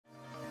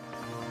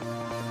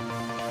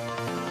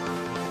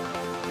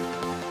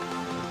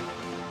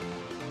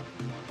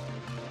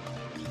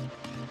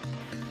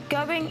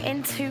going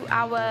into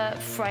our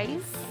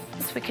phrase,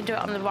 so we can do it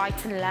on the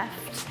right and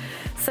left.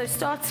 So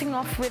starting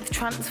off with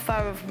transfer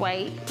of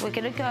weight, we're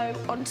going to go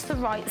onto the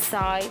right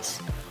side,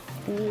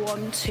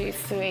 1, 2,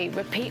 3.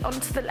 Repeat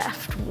onto the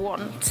left,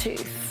 1, 2,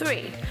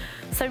 3.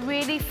 So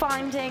really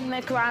finding the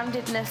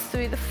groundedness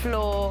through the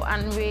floor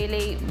and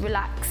really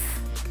relax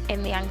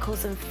in the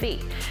ankles and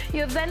feet.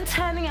 You're then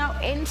turning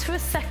out into a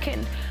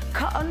second,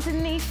 cut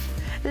underneath,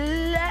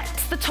 let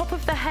the top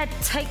of the head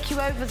take you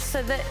over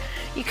so that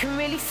you can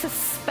really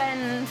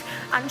suspend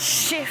and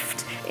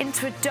shift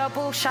into a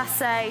double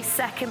chassé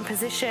second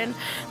position.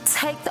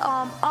 Take the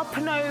arm up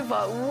and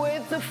over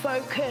with the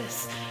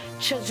focus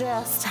to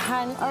just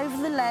hang over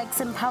the legs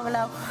in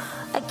parallel.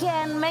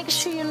 Again, make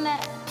sure your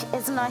neck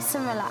is nice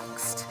and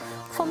relaxed.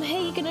 From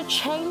here, you're going to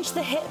change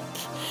the hip,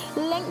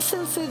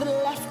 lengthen through the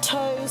left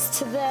toes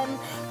to then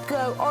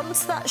go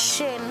onto that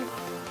shin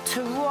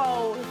to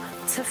roll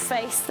to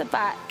face the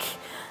back.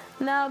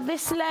 Now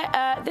this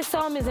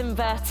arm is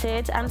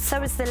inverted and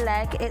so is the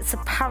leg. It's a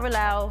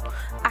parallel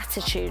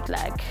attitude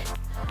leg.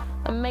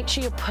 And make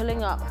sure you're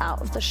pulling up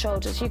out of the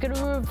shoulders. You're going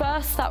to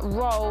reverse that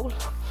roll,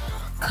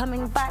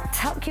 coming back,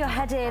 tuck your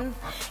head in.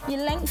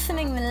 You're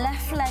lengthening the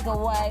left leg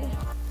away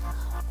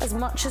as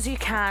much as you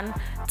can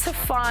to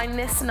find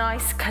this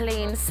nice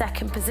clean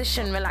second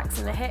position,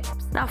 relaxing the hips.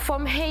 Now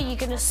from here, you're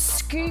gonna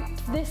scoop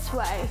this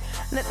way,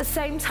 and at the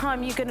same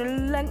time, you're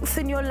gonna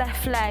lengthen your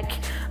left leg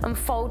and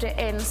fold it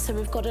in. So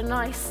we've got a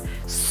nice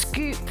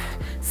scoop,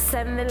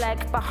 send the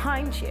leg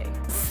behind you.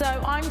 So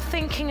I'm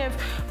thinking of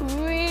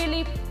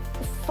really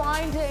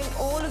finding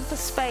all of the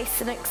space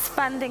and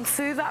expanding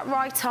through that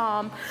right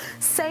arm.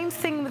 Same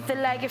thing with the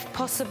leg if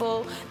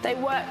possible. They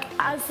work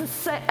at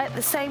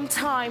the same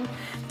time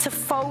to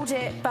fold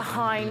it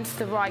behind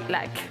the right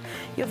leg.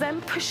 You're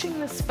then pushing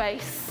the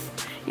space.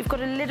 You've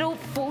got a little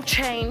ball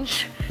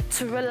change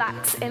to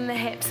relax in the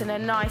hips in a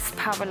nice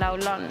parallel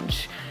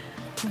lunge.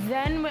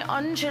 Then we're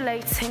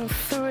undulating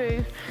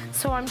through.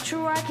 So I'm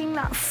dragging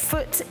that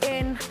foot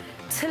in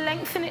to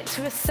lengthen it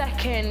to a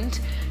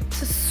second,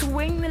 to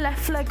swing the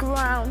left leg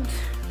round,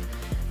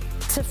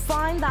 to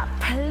find that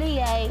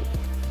plie,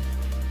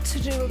 to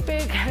do a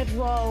big head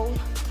roll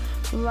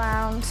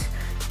round,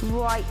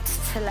 right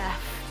to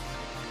left.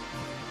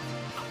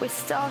 We're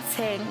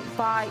starting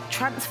by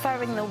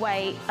transferring the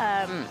weight,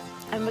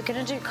 and we're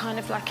going to do kind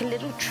of like a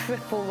little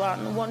triple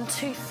run, 1,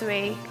 2,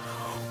 3,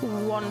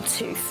 1,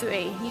 2,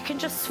 3. You can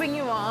just swing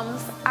your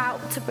arms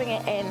out to bring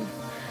it in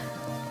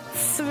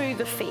through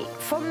the feet.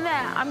 From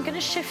there, I'm going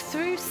to shift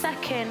through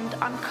second.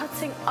 I'm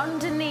cutting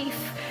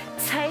underneath,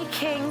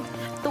 taking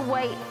the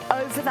weight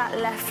over that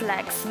left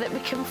leg so that we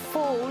can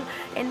fall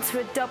into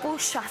a double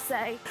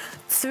chassé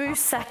through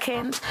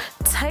second.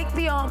 Take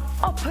the arm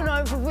up and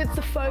over with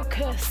the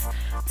focus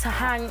to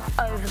hang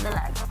over the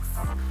legs.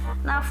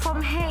 Now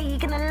from here, you're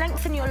going to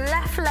lengthen your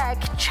left leg,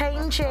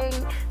 changing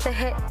the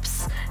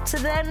hips to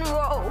then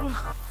roll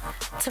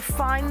to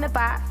find the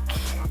back.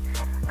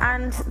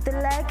 And the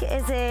leg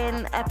is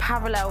in a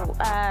parallel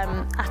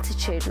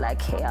attitude leg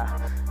here.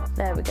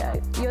 There we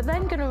go. You're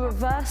then going to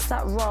reverse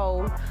that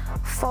roll,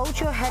 fold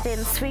your head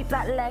in, sweep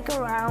that leg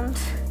around.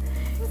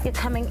 You're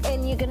coming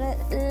in, you're going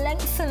to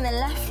lengthen the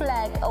left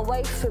leg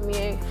away from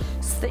you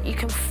so that you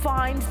can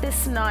find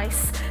this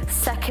nice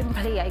second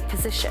plie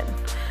position.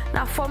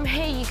 Now from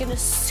here, you're going to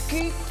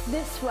scoop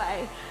this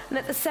way, and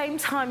at the same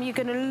time, you're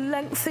going to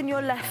lengthen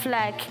your left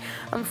leg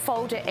and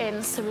fold it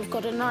in. So we've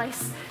got a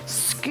nice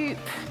scoop,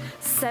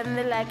 send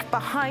the leg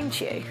behind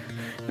you.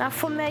 Now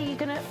from there, you're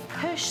going to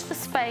push the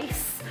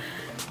space,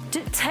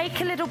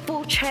 take a little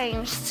ball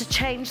change to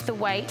change the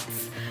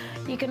weights.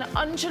 You're going to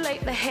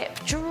undulate the hip,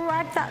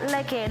 drag that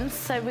leg in.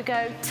 So we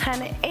go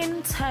turn it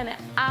in, turn it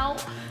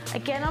out.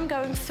 Again, I'm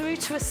going through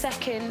to a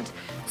second,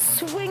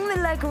 swing the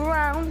leg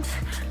around,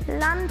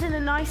 land in a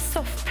nice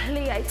soft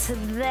plie to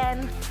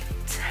then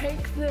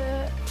take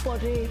the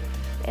body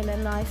in a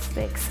nice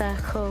big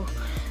circle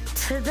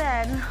to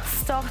then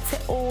start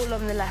it all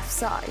on the left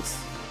side.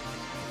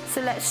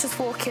 So let's just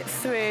walk it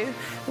through.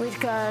 We'd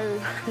go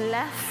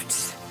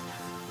left,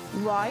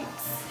 right.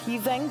 You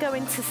then go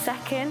into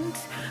second,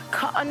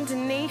 cut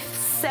underneath,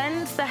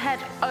 send the head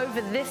over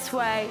this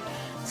way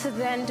to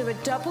then do a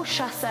double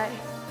chassé.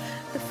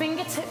 The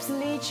fingertips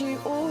lead you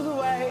all the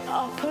way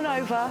up and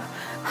over,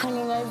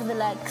 hanging over the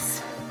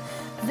legs.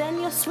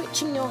 Then you're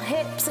switching your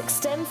hips,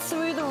 extend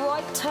through the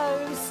right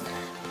toes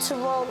to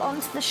roll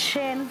onto the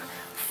shin,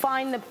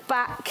 find the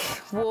back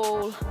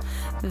wall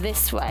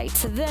this way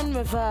to then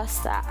reverse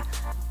that.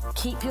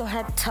 Keep your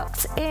head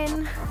tucked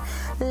in,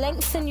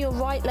 lengthen your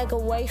right leg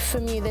away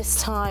from you this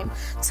time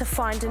to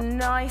find a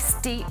nice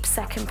deep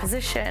second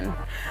position,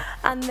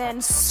 and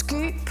then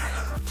scoop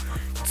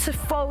to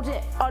fold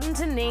it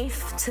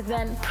underneath to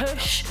then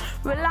push,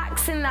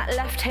 relaxing that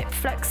left hip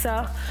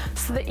flexor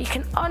so that you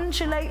can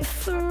undulate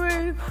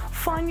through,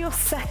 find your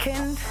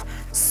second,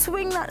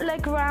 swing that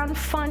leg around,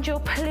 find your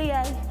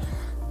plie,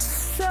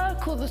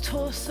 circle the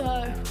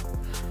torso,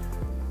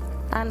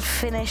 and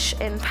finish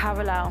in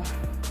parallel.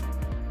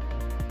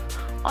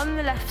 On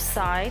the left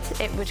side,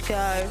 it would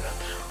go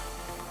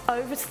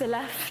over to the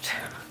left,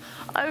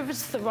 over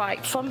to the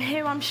right. From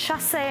here, I'm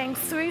chasséing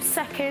through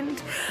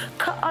second,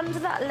 cut under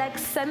that leg,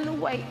 send the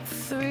weight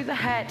through the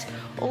head,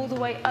 all the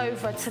way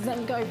over to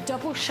then go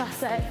double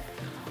chassé,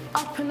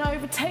 up and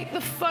over, take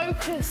the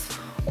focus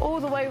all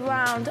the way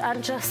round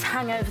and just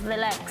hang over the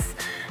legs.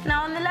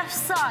 Now on the left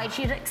side,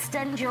 you'd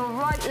extend your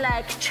right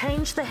leg,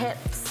 change the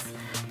hips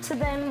to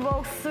then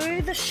roll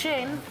through the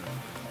shin,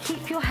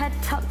 keep your head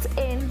tucked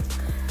in,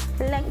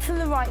 lengthen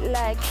the right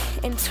leg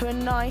into a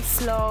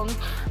nice long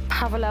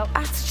parallel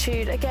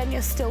attitude. Again,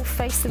 you're still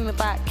facing the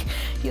back.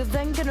 You're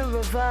then gonna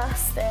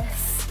reverse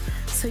this.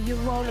 So you're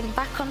rolling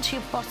back onto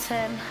your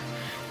bottom,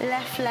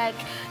 left leg,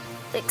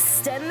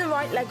 extend the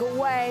right leg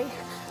away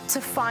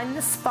to find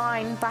the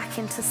spine back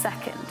into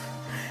second.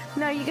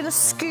 Now you're gonna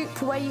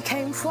scoop where you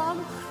came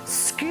from,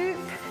 scoop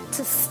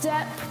to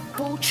step,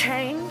 ball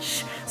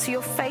change. So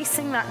you're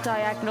facing that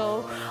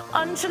diagonal,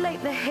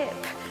 undulate the hip,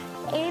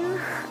 in,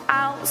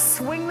 out,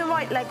 swing the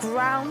right leg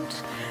round,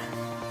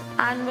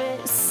 and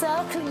we're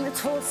circling the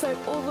torso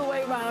all the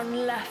way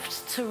around,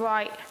 left to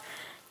right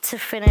to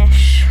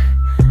finish.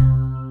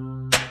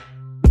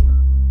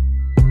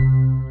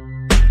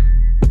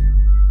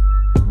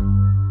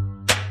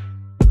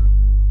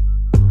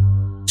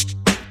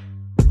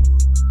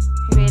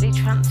 Really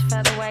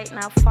transfer the weight,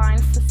 now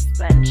find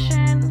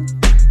suspension.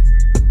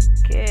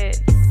 Good,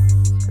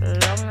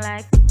 long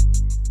leg.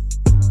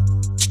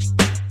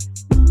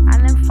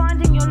 And then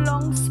finding your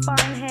long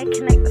spine here,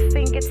 connect the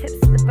fingertips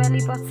to the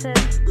belly button.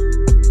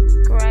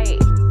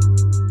 Great.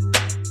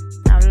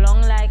 Now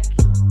long leg,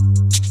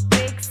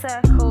 big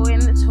circle in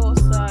the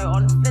torso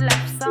onto the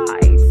left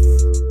side.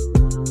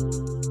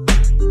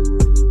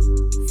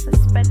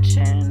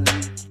 Suspension,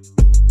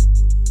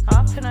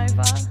 up and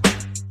over.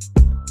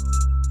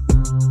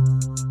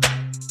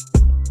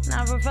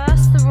 Now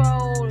reverse the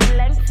roll,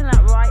 lengthen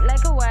that right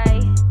leg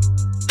away.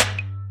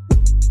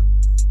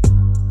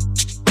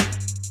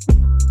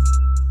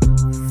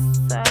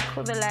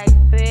 Circle the leg,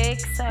 big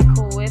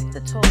circle with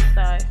the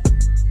torso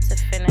to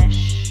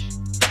finish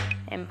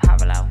in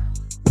parallel.